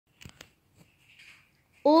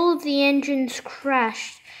All of the engines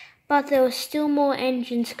crashed, but there were still more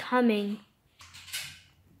engines coming.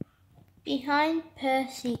 Behind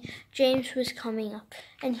Percy, James was coming up,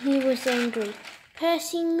 and he was angry.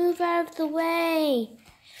 "Percy, move out of the way!"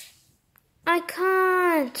 "I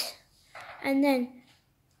can't!" And then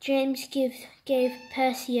James gave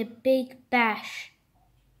Percy a big bash.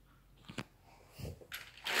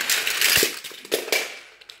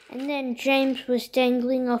 And then James was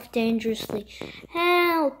dangling off dangerously.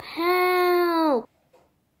 "Help! Help!"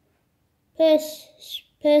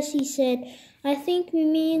 Percy said, "I think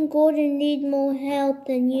me and Gordon need more help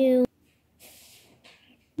than you."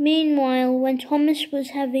 Meanwhile, when Thomas was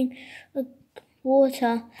having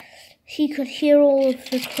water, he could hear all of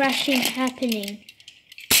the crashing happening.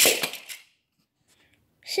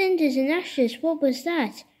 Cinders and ashes, what was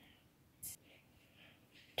that?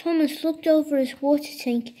 Thomas looked over his water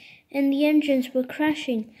tank and the engines were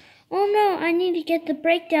crashing. "Oh no, I need to get the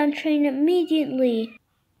breakdown train immediately."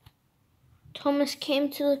 Thomas came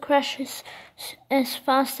to the crash as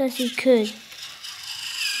fast as he could.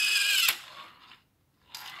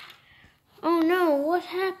 "Oh no, what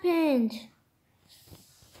happened?"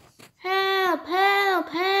 "Help, help,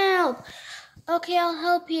 help!" "Okay, I'll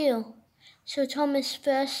help you." So Thomas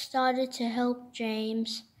first started to help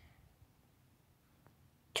James.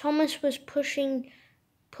 Thomas was pulling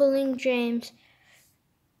James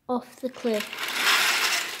off the cliff.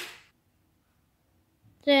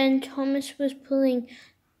 Then Thomas was pulling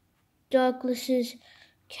Douglas's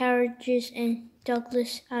carriages and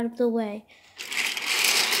Douglas out of the way.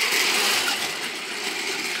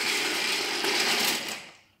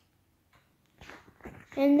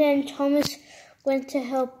 And then Thomas went to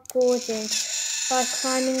help Gordon by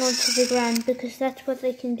climbing onto the ground, because that's what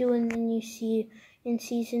they can do in the new in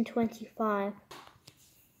season 25.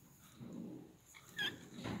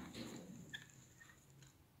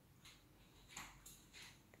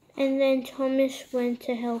 And then Thomas went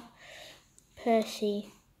to help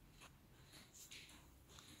Percy.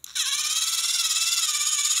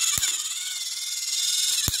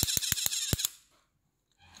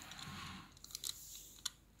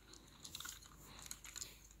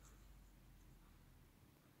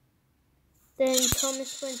 Then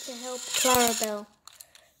Thomas went to help Clarabelle.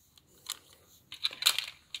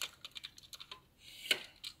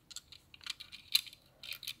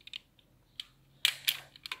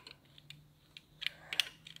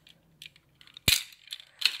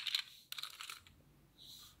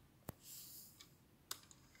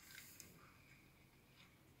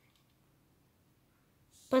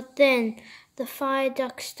 But then the fire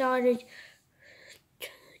duct started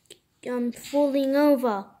falling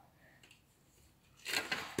over.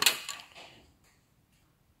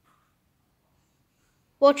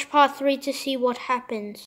 Watch part 3 to see what happens.